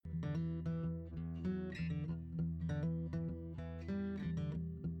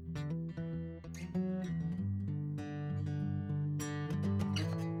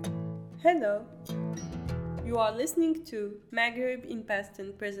Hello! You are listening to Maghreb in Past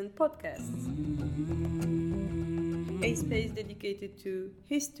and Present podcasts, a space dedicated to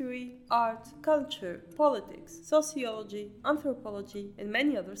history, art, culture, politics, sociology, anthropology, and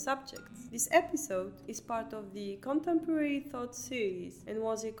many other subjects. This episode is part of the Contemporary Thought series and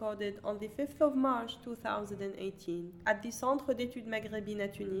was recorded on the 5th of March 2018 at the Centre d'études maghrébines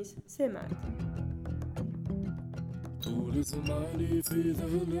à Tunis, CEMAT. طول زماني في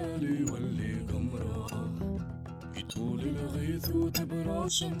ذلالي واللي قمرة يطول الغيث وتبرى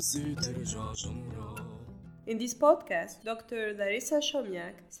شمسي ترجع جمرة. In this podcast, Dr. Larissa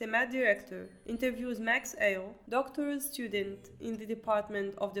Chomiak, CEMAT director, interviews Max Eyl, doctoral student in the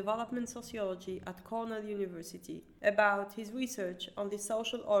Department of Development Sociology at Cornell University, about his research on the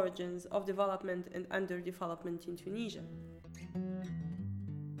social origins of development and underdevelopment in Tunisia.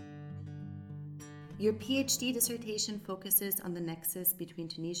 Your PhD dissertation focuses on the nexus between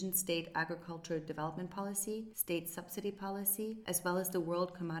Tunisian state agriculture development policy, state subsidy policy, as well as the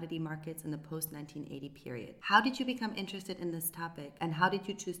world commodity markets in the post-1980 period. How did you become interested in this topic, and how did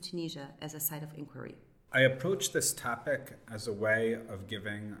you choose Tunisia as a site of inquiry? I approached this topic as a way of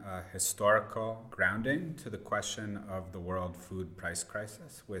giving a historical grounding to the question of the world food price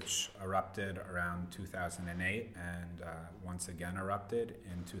crisis, which erupted around 2008 and once again erupted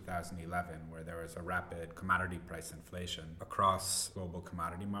in 2011, where there was a rapid commodity price inflation across global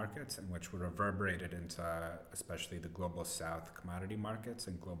commodity markets, and which reverberated into especially the global south commodity markets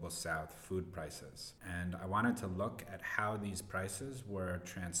and global south food prices. And I wanted to look at how these prices were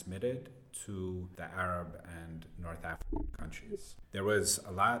transmitted to the Arab and North African countries. There was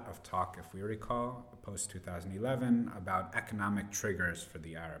a lot of talk, if we recall, post-2011 about economic triggers for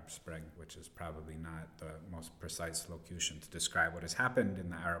the Arab Spring, which is probably not the most precise locution to describe what has happened in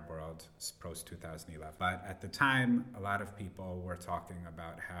the Arab world post-2011. But at the time, a lot of people were talking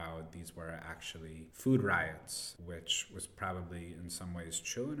about how these were actually food riots, which was probably in some ways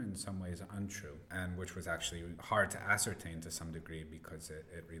true and in some ways untrue, and which was actually hard to ascertain to some degree because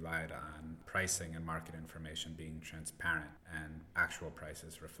it relied on pricing and market information being transparent and actual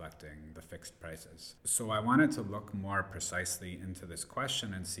prices reflecting the fixed prices. So I wanted to look more precisely into this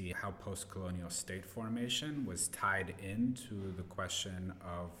question and see how post-colonial state formation was tied into the question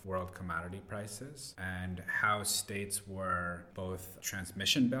of world commodity prices and how states were both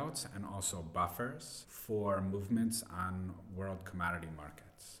transmission belts and also buffers for movements on world commodity markets.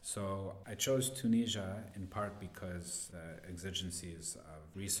 So I chose Tunisia in part because the exigencies of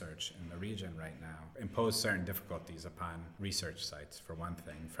research in the region right now impose certain difficulties upon research sites, for one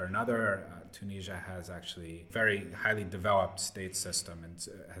thing. For another, Tunisia has actually a very highly developed state system and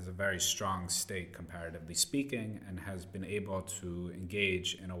has a very strong state, comparatively speaking, and has been able to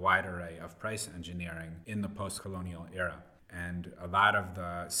engage in a wide array of price engineering in the post-colonial era. And a lot of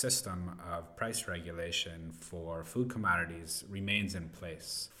the system of price regulation for food commodities remains in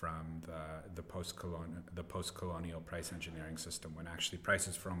place from the post-colonial price engineering system, when actually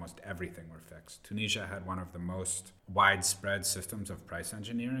prices for almost everything were fixed. Tunisia had one of the most widespread systems of price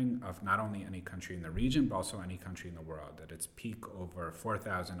engineering of not only any country in the region, but also any country in the world. At its peak, over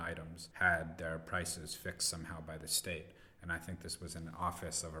 4,000 items had their prices fixed somehow by the state. And I think this was an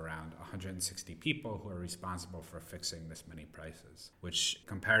office of around 160 people who are responsible for fixing this many prices, which,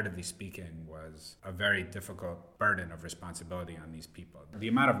 comparatively speaking, was a very difficult burden of responsibility on these people. The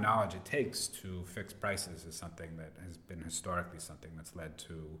amount of knowledge it takes to fix prices is something that has been historically something that's led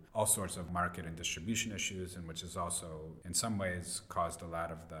to all sorts of market and distribution issues, and which has also, in some ways, caused a lot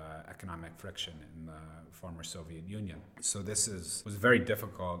of the economic friction in the former Soviet Union. So this was a very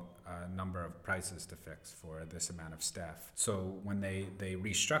difficult number of prices to fix for this amount of staff. So when they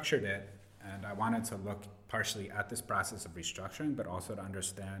restructured it, and I wanted to look partially at this process of restructuring, but also to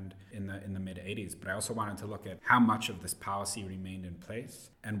understand in the mid-'80s. But I also wanted to look at how much of this policy remained in place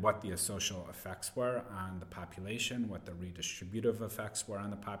and what the social effects were on the population, what the redistributive effects were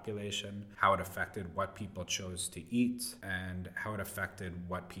on the population, how it affected what people chose to eat, and how it affected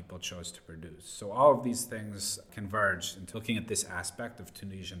what people chose to produce. So all of these things converged into looking at this aspect of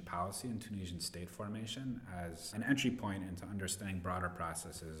Tunisian policy and Tunisian state formation as an entry point into understanding broader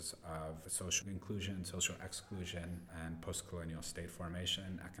processes of social inclusion, social exclusion, and post-colonial state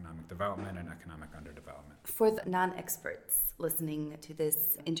formation, economic development, and economic underdevelopment. For the non-experts listening to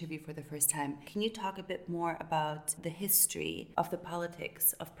this interview for the first time, can you talk a bit more about the history of the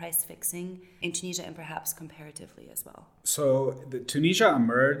politics of price fixing in Tunisia and perhaps comparatively as well? So Tunisia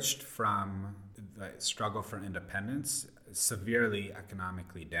emerged from the struggle for independence severely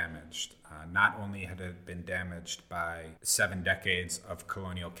economically damaged. Not only had it been damaged by 7 decades of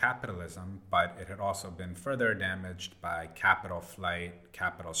colonial capitalism, but it had also been further damaged by capital flight,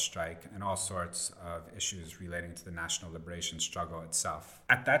 capital strike, and all sorts of issues relating to the national liberation struggle itself.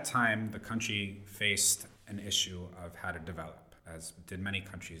 At that time, the country faced an issue of how to develop, as did many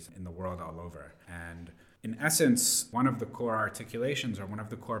countries in the world all over. And in essence, one of the core articulations or one of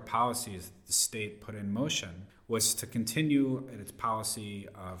the core policies the state put in motion was to continue its policy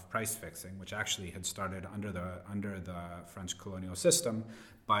of price fixing, which actually had started under the French colonial system,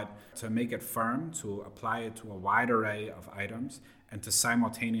 but to make it firm, to apply it to a wide array of items, and to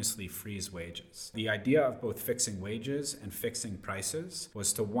simultaneously freeze wages. The idea of both fixing wages and fixing prices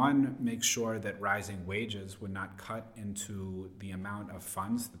was to, one, make sure that rising wages would not cut into the amount of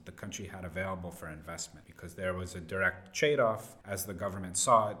funds that the country had available for investment, because there was a direct trade-off, as the government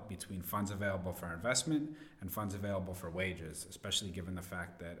saw it, between funds available for investment and funds available for wages, especially given the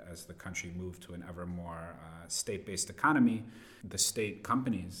fact that as the country moved to an ever more state-based economy, the state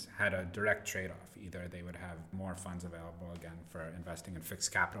companies had a direct trade-off. Either they would have more funds available, again, for investing in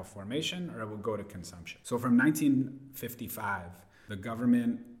fixed capital formation, or it would go to consumption. So from 1955, the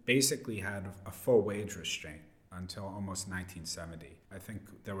government basically had a full wage restraint until almost 1970. I think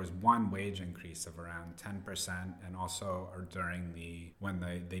there was one wage increase of around 10%, and also when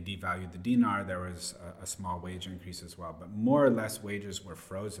they devalued the dinar, there was a small wage increase as well. But more or less wages were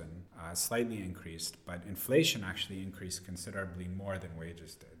frozen, slightly increased, but inflation actually increased considerably more than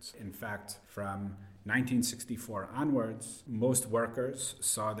wages did. In fact, from 1964 onwards, most workers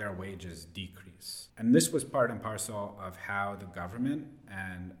saw their wages decrease. And this was part and parcel of how the government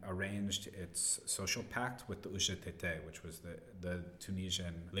arranged its social pact with the UGTT, which was the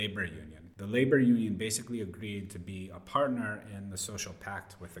Tunisian labor union. The labor union basically agreed to be a partner in the social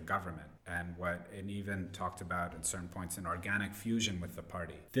pact with the government, and what it even talked about at certain points an organic fusion with the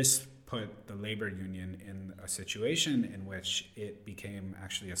party. This put the labor union in a situation in which it became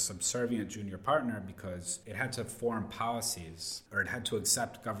actually a subservient junior partner, because it had to form policies, or it had to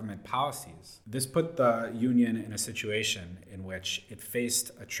accept government policies. This put the union in a situation in which it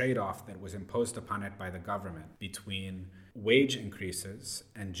faced a trade-off that was imposed upon it by the government between wage increases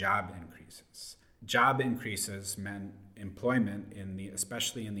and job increases. Job increases meant employment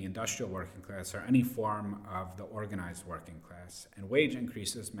especially in the industrial working class, or any form of the organized working class. And wage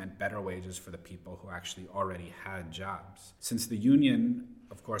increases meant better wages for the people who actually already had jobs. Since the union,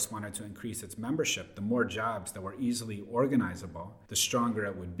 of course, wanted to increase its membership, the more jobs that were easily organizable, the stronger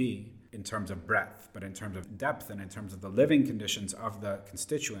it would be in terms of breadth, but in terms of depth and in terms of the living conditions of the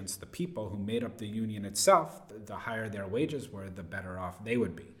constituents, the people who made up the union itself, the higher their wages were, the better off they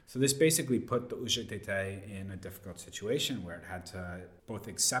would be. So this basically put the UGTT in a difficult situation where it had to both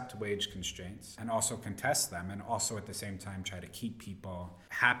accept wage constraints and also contest them, and also at the same time try to keep people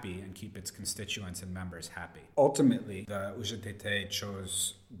happy and keep its constituents and members happy. Ultimately, the UGTT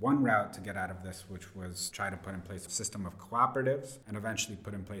chose one route to get out of this, which was try to put in place a system of cooperatives and eventually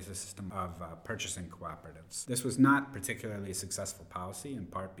put in place a system of purchasing cooperatives. This was not particularly successful policy, in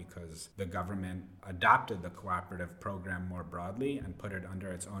part because the government adopted the cooperative program more broadly and put it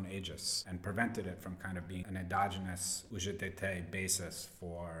under its own aegis and prevented it from kind of being an endogenous UGTT basis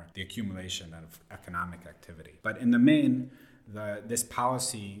for the accumulation of economic activity. But in the main, this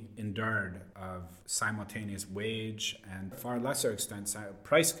policy endured of simultaneous wage and, far lesser extent,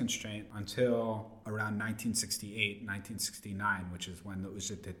 price constraint until around 1968, 1969, which is when the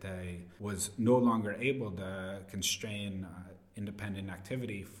UGTT was no longer able to constrain independent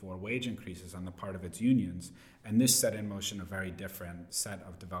activity for wage increases on the part of its unions. And this set in motion a very different set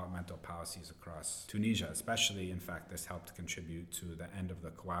of developmental policies across Tunisia. Especially, in fact, this helped contribute to the end of the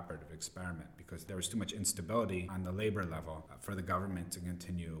cooperative experiment, because there was too much instability on the labor level for the government to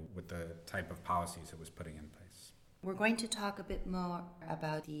continue with the type of policies it was putting in place. We're going to talk a bit more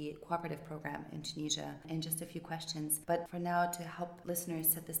about the cooperative program in Tunisia in just a few questions. But for now, to help listeners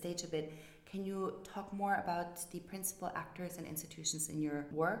set the stage a bit, can you talk more about the principal actors and institutions in your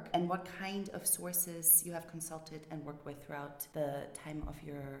work, and what kind of sources you have consulted and worked with throughout the time of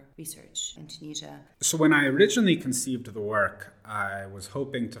your research in Tunisia? So when I originally conceived the work, I was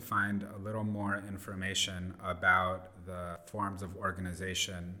hoping to find a little more information about the forms of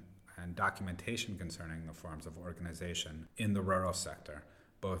organization and documentation concerning the forms of organization in the rural sector,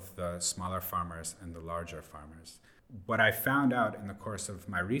 both the smaller farmers and the larger farmers. What I found out in the course of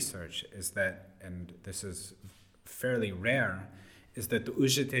my research is that, and this is fairly rare, is that the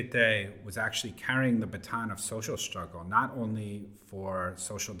UGTT was actually carrying the baton of social struggle, not only for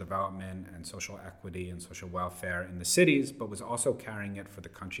social development and social equity and social welfare in the cities, but was also carrying it for the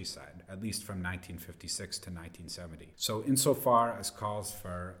countryside, at least from 1956 to 1970. So insofar as calls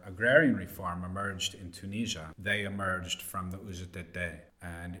for agrarian reform emerged in Tunisia, they emerged from the UGTT.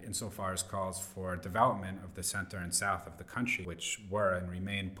 And insofar as calls for development of the center and south of the country, which were and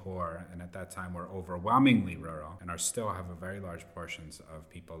remain poor, and at that time were overwhelmingly rural, and are still have a very large portions of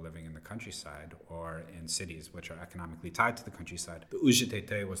people living in the countryside or in cities which are economically tied to the countryside, the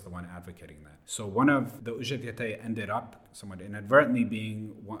UGTT was the one advocating that. So the UGTT ended up somewhat inadvertently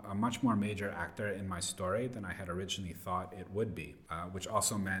being a much more major actor in my story than I had originally thought it would be, which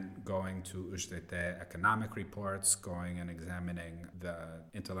also meant going to UGTT economic reports, going and examining the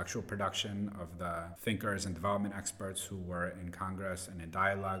intellectual production of the thinkers and development experts who were in Congress and in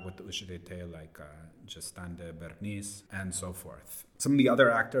dialogue with the UGTT, like Gestan de Bernis and so forth. Some of the other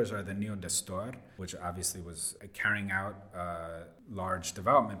actors are the Neo Destor, which obviously was carrying out large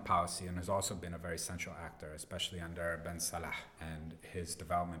development policy and has also been a very central actor, especially under Ben Salah and his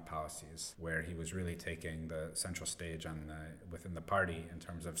development policies, where he was really taking the central stage within the party in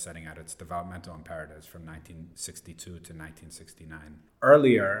terms of setting out its developmental imperatives from 1962 to 1969.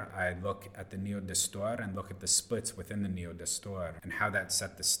 Earlier, I look at the Neo Destor and look at the splits within the Neo Destor and how that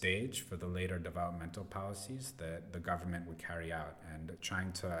set the stage for the later developmental policies that the government would carry out, and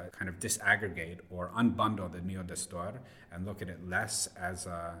trying to kind of disaggregate or unbundle the Neo Destor and look at it less as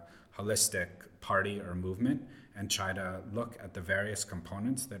a holistic party or movement and try to look at the various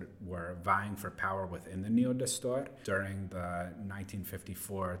components that were vying for power within the Neo Destor during the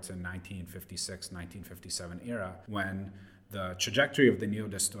 1954 to 1956, 1957 era, when the trajectory of the Neo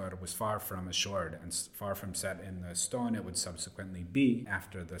Destor was far from assured and far from set in the stone it would subsequently be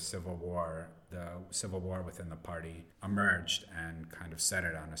after the civil war within the party emerged and kind of set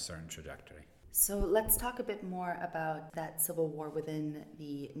it on a certain trajectory. So let's talk a bit more about that civil war within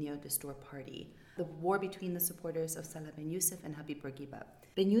the Neo Destor party. The war between the supporters of Salah Ben Youssef and Habib Bourguiba.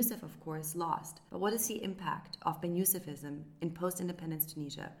 Ben Youssef, of course, lost. But what is the impact of Ben Youssefism in post-independence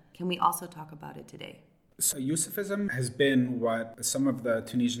Tunisia? Can we also talk about it today? So Youssefism has been what some of the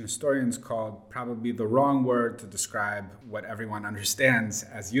Tunisian historians called probably the wrong word to describe what everyone understands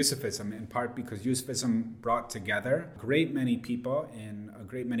as Youssefism, in part because Youssefism brought together a great many people in a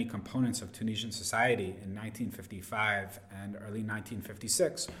great many components of Tunisian society in 1955 and early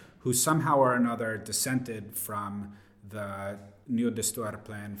 1956 who somehow or another dissented from the Neo Destor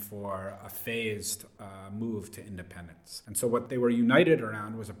plan for a phased move to independence. And so what they were united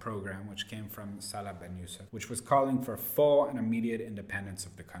around was a program which came from Salah Ben Youssef, which was calling for full and immediate independence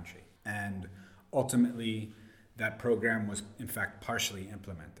of the country. And ultimately, that program was in fact partially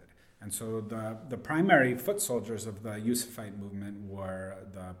implemented. And so the primary foot soldiers of the Youssefite movement were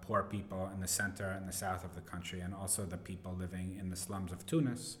the poor people in the center and the south of the country, and also the people living in the slums of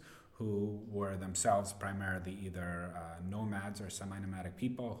Tunis, who were themselves primarily either nomads or semi-nomadic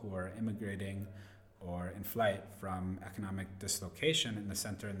people who were immigrating or in flight from economic dislocation in the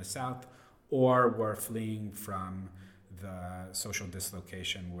center and the south, or were fleeing from the social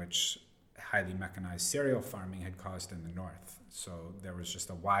dislocation which highly mechanized cereal farming had caused in the north. So there was just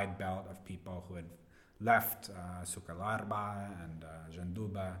a wide belt of people who had left Souk el-Arba and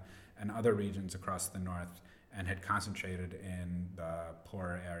Jandouba and other regions across the north and had concentrated in the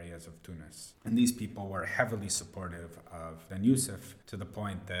poorer areas of Tunis. And these people were heavily supportive of Ben Youssef to the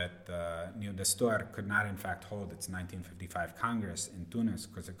point that the Neo Destor could not in fact hold its 1955 Congress in Tunis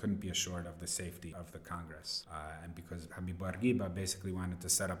because it couldn't be assured of the safety of the Congress. And because Habib Bourguiba basically wanted to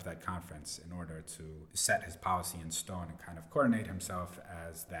set up that conference in order to set his policy in stone and kind of coordinate himself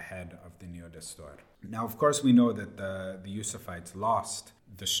as the head of the Neo Destor. Now, of course, we know that the Youssefite lost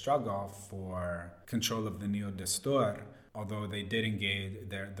the struggle for control of the Neo Destor, although they did engage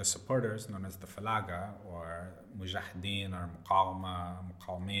the supporters, known as the Falaga, or Mujahideen, or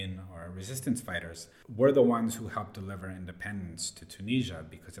Muqawmin, or resistance fighters, were the ones who helped deliver independence to Tunisia,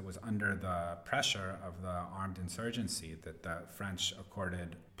 because it was under the pressure of the armed insurgency that the French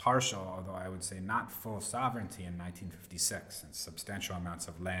accorded partial, although I would say not full sovereignty in 1956, and substantial amounts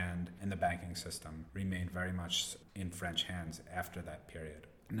of land in the banking system remained very much in French hands after that period.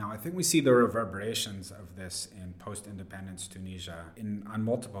 Now, I think we see the reverberations of this in post-independence Tunisia on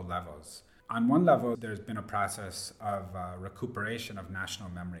multiple levels. On one level, there's been a process of recuperation of national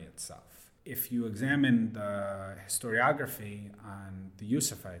memory itself. If you examine the historiography on the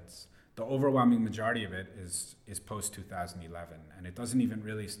Youssefite, the overwhelming majority of it is post-2011, and it doesn't even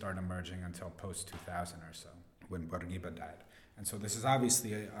really start emerging until post-2000 or so, when Bourguiba died. And so this is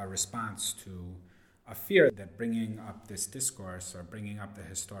obviously a response to a fear that bringing up this discourse or bringing up the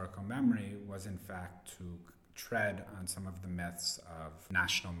historical memory was in fact to tread on some of the myths of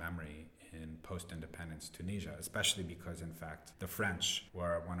national memory in post-independence Tunisia, especially because, in fact, the French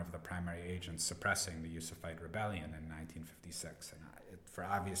were one of the primary agents suppressing the Yusufite rebellion in 1956. And for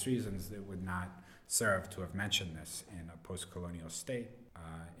obvious reasons, it would not serve to have mentioned this in a post-colonial state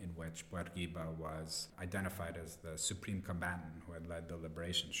in which Bourguiba was identified as the supreme combatant who had led the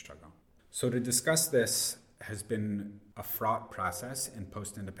liberation struggle. So to discuss this has been a fraught process in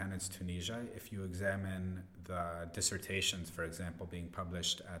post-independence Tunisia. If you examine the dissertations, for example, being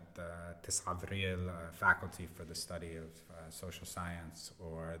published at the Tis'a Avril Faculty for the Study of Social Science,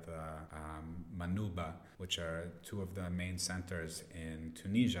 or the Manouba, which are two of the main centers in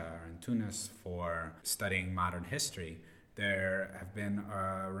Tunisia, or in Tunis, for studying modern history, there have been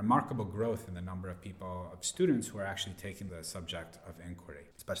a remarkable growth in the number of students who are actually taking the subject of inquiry,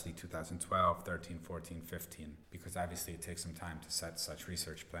 especially 2012, 13, 14, 15, because obviously it takes some time to set such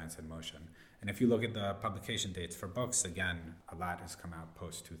research plans in motion. And if you look at the publication dates for books, again, a lot has come out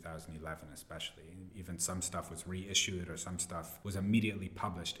post-2011 especially. Even some stuff was reissued or some stuff was immediately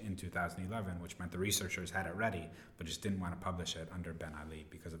published in 2011, which meant the researchers had it ready, but just didn't want to publish it under Ben Ali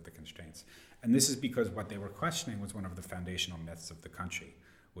because of the constraints. And this is because what they were questioning was one of the foundational myths of the country,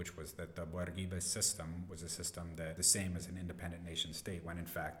 which was that the Bourguiba system was a system that the same as an independent nation state, when in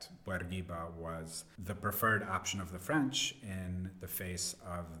fact Bourguiba was the preferred option of the French in the face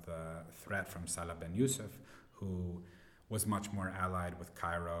of the threat from Salah Ben Yusuf, who was much more allied with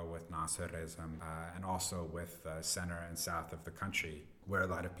Cairo, with Nasserism, and also with the center and south of the country, where a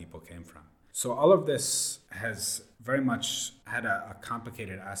lot of people came from. So all of this has very much had a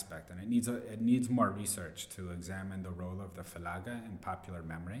complicated aspect, and it needs more research to examine the role of the Falaga in popular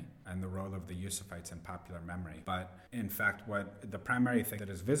memory and the role of the Yusufites in popular memory. But in fact, what the primary thing that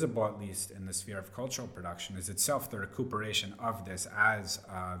is visible, at least in the sphere of cultural production, is itself the recuperation of this as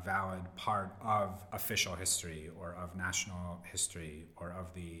a valid part of official history or of national history or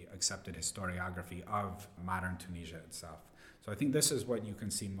of the accepted historiography of modern Tunisia itself. So I think this is what you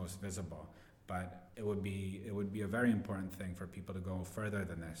can see most visible. But it would be a very important thing for people to go further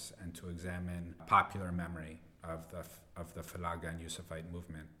than this and to examine popular memory of the Falaga and Yusufite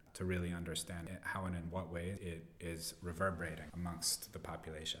movement to really understand how and in what way it is reverberating amongst the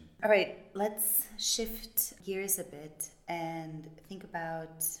population. All right, let's shift gears a bit and think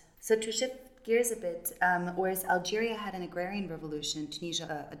about... So to shift gears a bit, whereas Algeria had an agrarian revolution,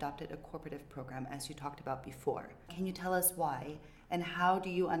 Tunisia adopted a cooperative program, as you talked about before. Can you tell us why? And how do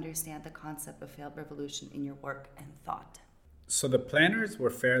you understand the concept of failed revolution in your work and thought? So the planners were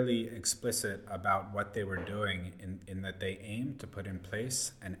fairly explicit about what they were doing in that they aimed to put in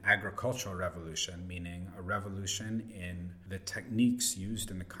place an agricultural revolution, meaning a revolution in the techniques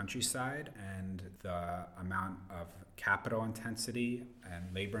used in the countryside and the amount of capital intensity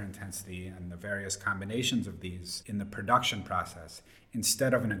and labor intensity and the various combinations of these in the production process,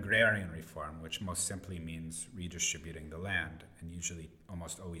 instead of an agrarian reform, which most simply means redistributing the land and usually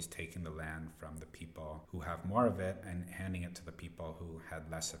almost always taking the land from the people who have more of it and handing it to the people who had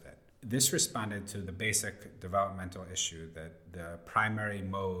less of it. This responded to the basic developmental issue that the primary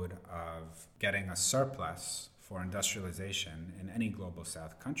mode of getting a surplus for industrialization in any global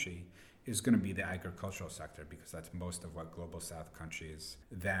South country is going to be the agricultural sector, because that's most of what global South countries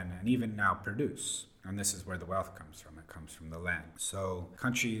then and even now produce. And this is where the wealth comes from. It comes from the land. So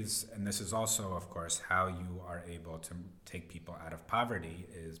countries, and this is also, of course, how you are able to take people out of poverty,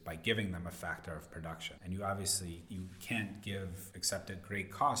 is by giving them a factor of production. And you can't give, except at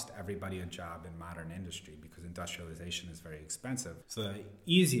great cost, everybody a job in modern industry, because industrialization is very expensive. So the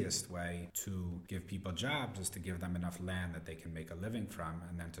easiest way to give people jobs is to give them enough land that they can make a living from,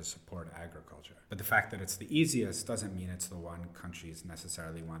 and then to support agriculture. But the fact that it's the easiest doesn't mean it's the one countries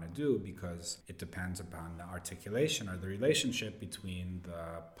necessarily want to do, because it depends upon the articulation or the relationship between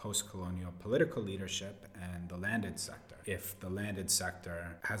the post-colonial political leadership and the landed sector. If the landed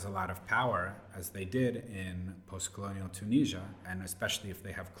sector has a lot of power, as they did in post-colonial Tunisia, and especially if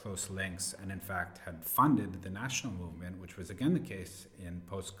they have close links and in fact had funded the national movement, which was again the case in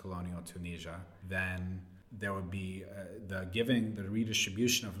post-colonial Tunisia, then there would be the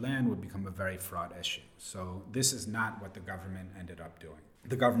redistribution of land would become a very fraught issue. So this is not what the government ended up doing.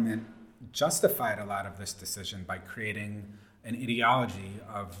 The government justified a lot of this decision by creating an ideology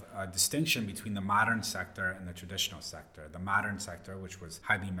of a distinction between the modern sector and the traditional sector. The modern sector, which was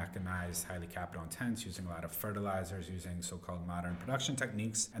highly mechanized, highly capital intense, using a lot of fertilizers, using so-called modern production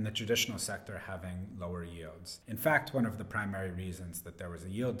techniques, and the traditional sector having lower yields. In fact, one of the primary reasons that there was a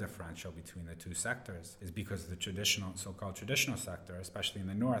yield differential between the two sectors is because the so-called traditional sector, especially in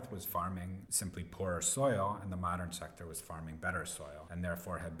the north, was farming simply poorer soil, and the modern sector was farming better soil, and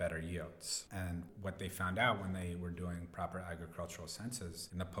therefore had better yields. And what they found out when they were doing proper agricultural census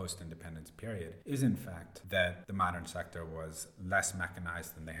in the post-independence period is, in fact, that the modern sector was less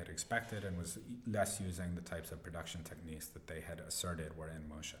mechanized than they had expected and was less using the types of production techniques that they had asserted were in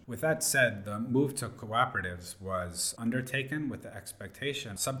motion. With that said, the move to cooperatives was undertaken with the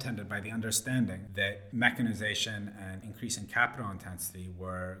expectation, subtended by the understanding that mechanization and increasing capital intensity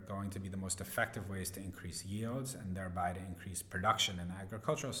were going to be the most effective ways to increase yields and thereby to increase production in the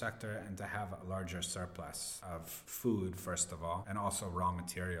agricultural sector and to have a larger surplus of food, first of all, and also raw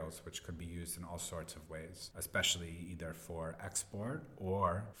materials, which could be used in all sorts of ways, especially either for export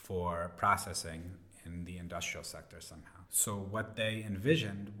or for processing in the industrial sector somehow. So what they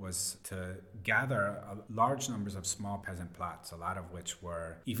envisioned was to gather large numbers of small peasant plots, a lot of which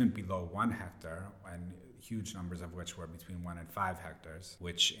were even below 1 hectare, and huge numbers of which were between 1 and 5 hectares,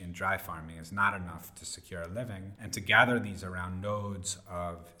 which in dry farming is not enough to secure a living, and to gather these around nodes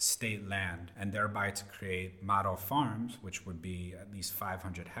of state land and thereby to create model farms, which would be at least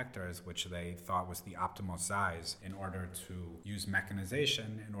 500 hectares, which they thought was the optimal size in order to use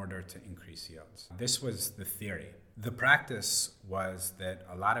mechanization in order to increase yields. This was the theory. The practice was that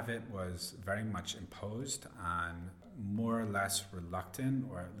a lot of it was very much imposed on more or less reluctant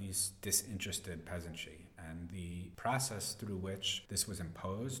or at least disinterested peasantry. And the process through which this was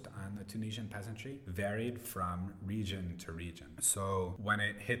imposed on the Tunisian peasantry varied from region to region. So when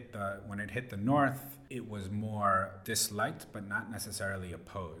it hit the north, it was more disliked but not necessarily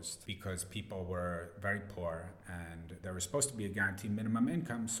opposed because people were very poor and there was supposed to be a guaranteed minimum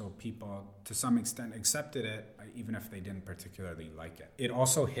income, so people to some extent accepted it even if they didn't particularly like it. It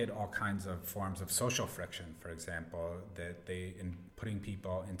also hit all kinds of forms of social friction. For example, that in putting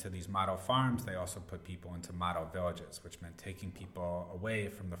people into these model farms, they also put people into model villages, which meant taking people away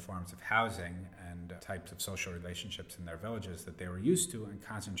from the forms of housing and types of social relationships in their villages that they were used to and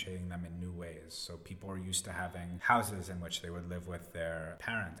concentrating them in new ways. So people were used to having houses in which they would live with their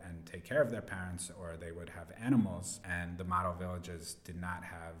parents and take care of their parents, or they would have animals, and the model villages did not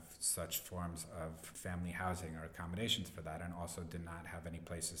have such forms of family housing or accommodations for that, and also did not have any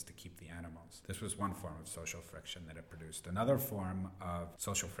places to keep the animals. This was one form of social friction that it produced. Another form of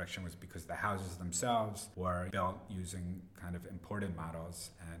social friction was because the houses themselves were built using kind of imported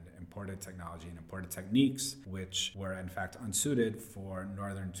models and imported technology and imported techniques, which were in fact unsuited for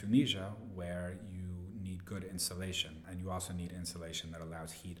northern Tunisia, where you need good insulation, and you also need insulation that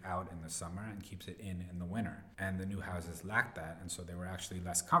allows heat out in the summer and keeps it in the winter. And the new houses lacked that, and so they were actually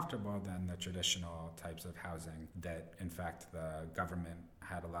less comfortable than the traditional types of housing that, in fact, the government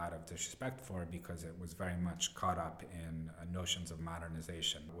had a lot of disrespect for because it was very much caught up in notions of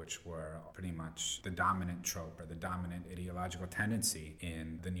modernization, which were pretty much the dominant trope or the dominant ideological tendency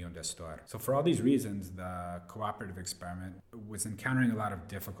in the Neo Destor. So for all these reasons, the cooperative experiment was encountering a lot of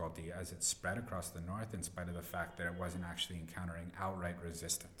difficulty as it spread across the north, in spite of the fact that it wasn't actually encountering outright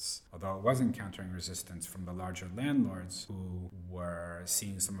resistance. Although it was encountering resistance from the larger landlords who were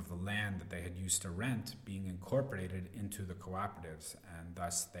seeing some of the land that they had used to rent being incorporated into the cooperatives, and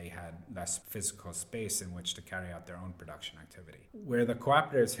thus they had less physical space in which to carry out their own production activity. Where the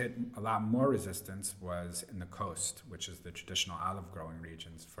cooperatives hit a lot more resistance was in the coast, which is the traditional olive growing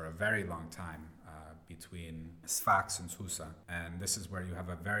regions for a very long time, between Sfax and Susa. And this is where you have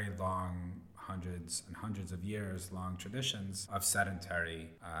a very long, hundreds and hundreds of years long traditions of sedentary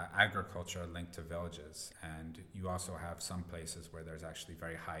agriculture linked to villages. And you also have some places where there's actually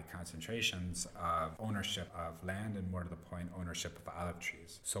very high concentrations of ownership of land and, more to the point, ownership of olive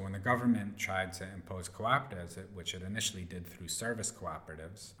trees. So when the government tried to impose cooperatives, which it initially did through service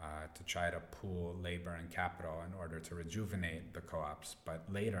cooperatives to try to pool labor and capital in order to rejuvenate the co-ops, but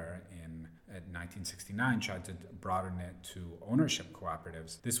later in 1969 tried to broaden it to ownership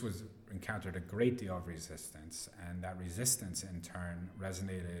cooperatives, this was encountered a great deal of resistance, and that resistance in turn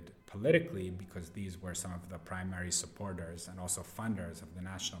resonated politically because these were some of the primary supporters and also funders of the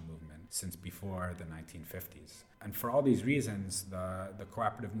national movement since before the 1950s. And for all these reasons, the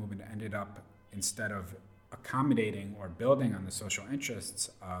cooperative movement ended up, instead of accommodating or building on the social interests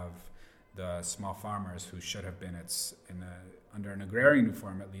of the small farmers who should have been under an agrarian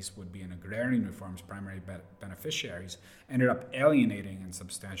reform at least, would be an agrarian reform's primary beneficiaries, ended up alienating in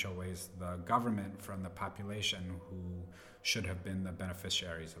substantial ways the government from the population who should have been the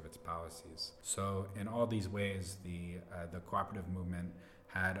beneficiaries of its policies. So in all these ways, the cooperative movement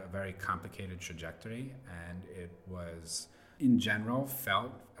had a very complicated trajectory, and it was in general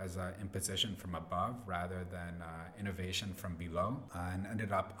felt as an imposition from above rather than innovation from below, and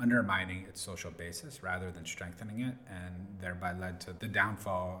ended up undermining its social basis rather than strengthening it, and thereby led to the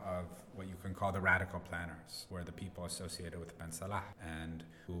downfall of what you can call the radical planners, who were the people associated with Ben Salah and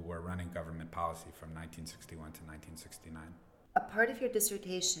who were running government policy from 1961 to 1969. A part of your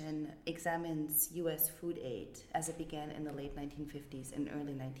dissertation examines U.S. food aid as it began in the late 1950s and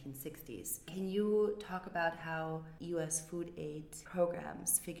early 1960s. Can you talk about how U.S. food aid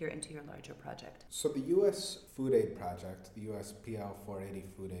programs figure into your larger project? So the U.S. food aid project, the U.S. PL 480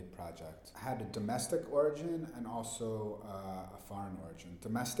 food aid project, had a domestic origin and also a foreign origin.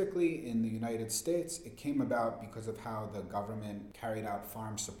 Domestically, in the United States, it came about because of how the government carried out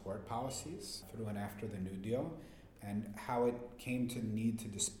farm support policies through and after the New Deal, and how it came to need to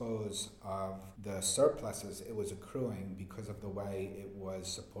dispose of the surpluses it was accruing because of the way it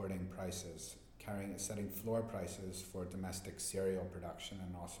was supporting prices, setting floor prices for domestic cereal production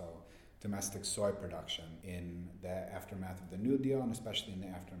and also domestic soy production in the aftermath of the New Deal, and especially in the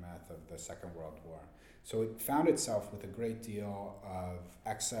aftermath of the Second World War. So it found itself with a great deal of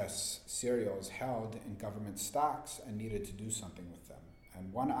excess cereals held in government stocks and needed to do something with them.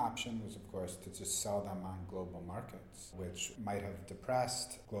 And one option was, of course, to just sell them on global markets, which might have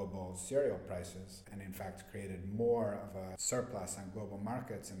depressed global cereal prices and, in fact, created more of a surplus on global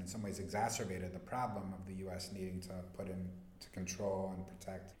markets and in some ways exacerbated the problem of the U.S. needing to put into control and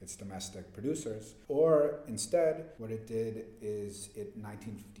protect its domestic producers. Or instead, what it did is it, in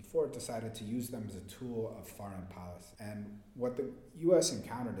 1954, decided to use them as a tool of foreign policy. And what the U.S.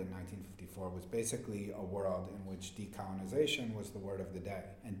 encountered in 1954 was basically a world in which decolonization was the word of the day.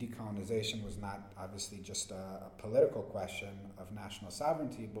 And decolonization was not obviously just a political question of national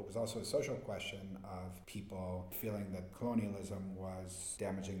sovereignty, but was also a social question of people feeling that colonialism was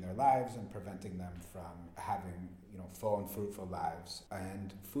damaging their lives and preventing them from having full and fruitful lives.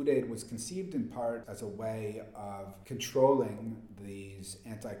 And food aid was conceived in part as a way of controlling these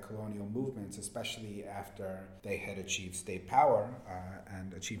anti-colonial movements, especially after they had achieved state power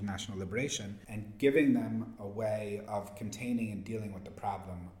and achieved national liberation, and giving them a way of containing and dealing with the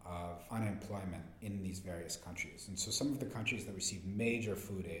problem of unemployment in these various countries. And so some of the countries that received major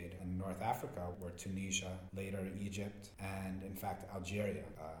food aid in North Africa were Tunisia, later Egypt, and in fact Algeria,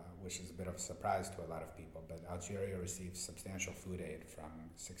 which is a bit of a surprise to a lot of people, but Algeria received substantial food aid from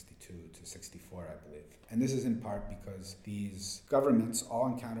 62 to 64, I believe. And this is in part because these governments all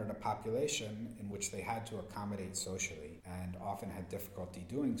encountered a population in which they had to accommodate socially and often had difficulty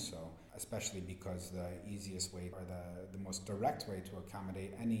doing so, especially because the easiest way or the most direct way to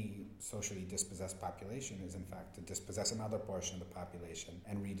accommodate any socially dispossessed population is in fact to dispossess another portion of the population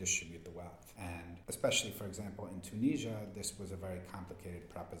and redistribute the wealth. And especially, for example, in Tunisia, this was a very complicated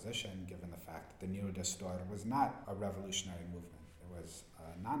proposition given the fact that the Nuevo Destor was not a revolutionary movement. It was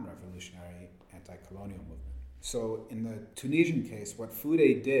a non-revolutionary anti-colonial movement. So in the Tunisian case, what food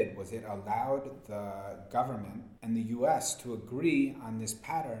aid did was it allowed the government and the U.S. to agree on this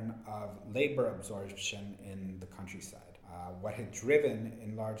pattern of labor absorption in the countryside. What had driven,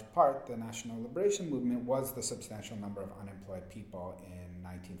 in large part, the national liberation movement was the substantial number of unemployed people in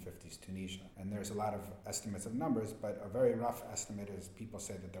 1950s Tunisia. And there's a lot of estimates of numbers, but a very rough estimate is people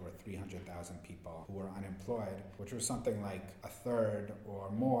say that there were 300,000 people who were unemployed, which was something like a third or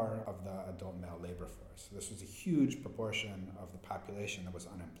more of the adult male labor force. So this was a huge proportion of the population that was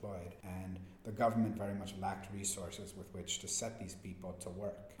unemployed, and the government very much lacked resources with which to set these people to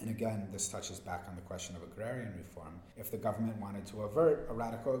work. And again, this touches back on the question of agrarian reform. If the government wanted to avert a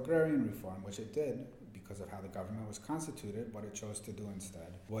radical agrarian reform, which it did, because of how the government was constituted, what it chose to do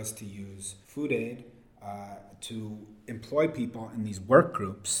instead was to use food aid to employ people in these work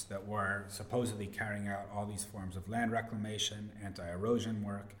groups that were supposedly carrying out all these forms of land reclamation, anti-erosion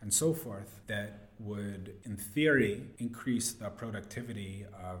work, and so forth, that would, in theory, increase the productivity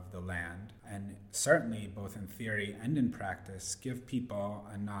of the land, and certainly, both in theory and in practice, give people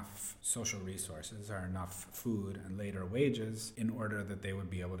enough social resources or enough food and later wages in order that they would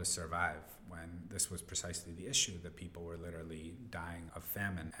be able to survive, when this was precisely the issue, that people were literally dying of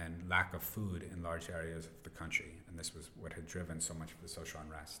famine and lack of food in large areas of the country. And this was what had driven so much of the social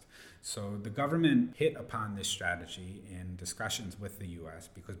unrest. So the government hit upon this strategy in discussions with the U.S.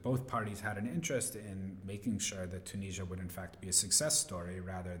 because both parties had an interest interest in making sure that Tunisia would in fact be a success story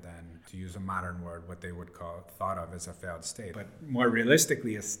rather than, to use a modern word, what they would thought of as a failed state, but more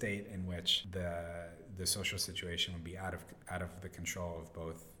realistically a state in which the social situation would be out of the control of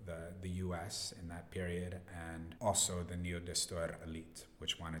both the U.S. in that period and also the neo-Dastoor elite,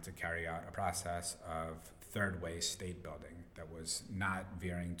 which wanted to carry out a process of third-way state building that was not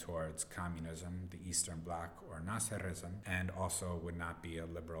veering towards communism, the Eastern Bloc, or Nasserism, and also would not be a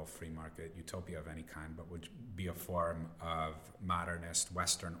liberal free market utopia of any kind, but would be a form of modernist,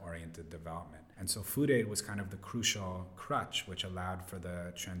 Western-oriented development. And so food aid was kind of the crucial crutch which allowed for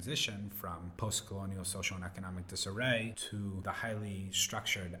the transition from post-colonial social and economic disarray to the highly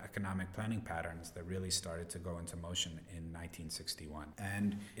structured economic planning patterns that really started to go into motion in 1961.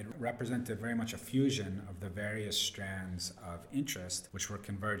 And it represented very much a fusion of the various strands of interest which were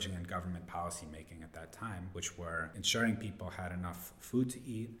converging in government policy making at that time, which were ensuring people had enough food to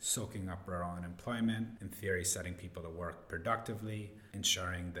eat, soaking up rural unemployment, in theory setting people to work productively,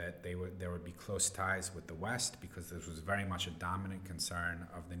 ensuring that there would be close ties with the West, because this was very much a dominant concern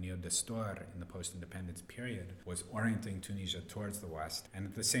of the neo-Dastoor in the post-independence period, was orienting Tunisia towards the West, and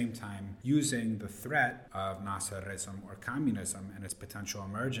at the same time using the threat of Nasserism or communism and its potential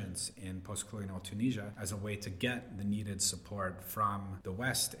emergence in post-colonial Tunisia as a way to get the needed support from the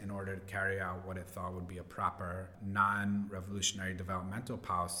West in order to carry out what it thought would be a proper non-revolutionary developmental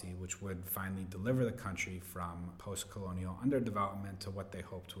policy, which would finally deliver the country from post-colonial underdevelopment to what they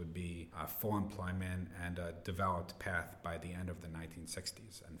hoped would be full employment and a developed path by the end of the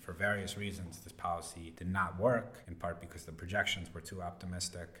 1960s. And for various reasons, this policy did not work, in part because the projections were too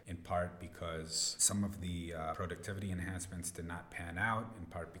optimistic, in part because some of the productivity enhancements did not pan out, in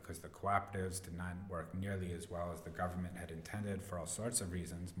part because the cooperatives did not work nearly as well as the government had intended for all sorts of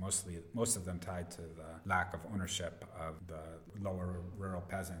reasons, most of them tied to the lack of ownership of the lower rural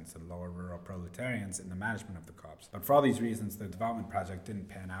peasants and lower rural proletarians in the management of the co-ops. But for all these reasons, the development project didn't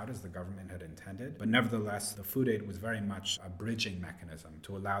pan out as the government had intended. But nevertheless, the food aid was very much a bridging mechanism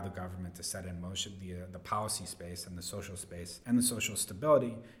to allow the government to set in motion the policy space and the social space and the social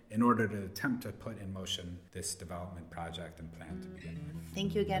stability in order to attempt to put in motion this development project and plan to begin with.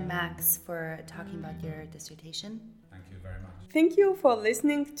 Thank you again, Max, for talking about your dissertation. Thank you very much. Thank you for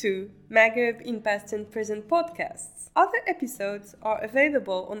listening to Maghreb in Past and Present podcasts. Other episodes are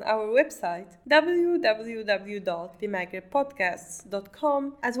available on our website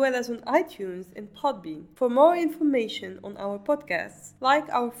www.themaghrebpodcasts.com, as well as on iTunes and Podbean. For more information on our podcasts, like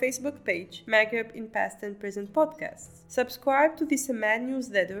our Facebook page, Maghreb in Past and Present Podcasts. Subscribe to the CEMAT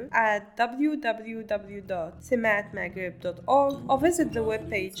newsletter at www.cematmaghreb.org or visit the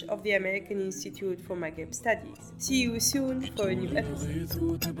webpage of the American Institute for Maghreb Studies. See you soon for a new episode.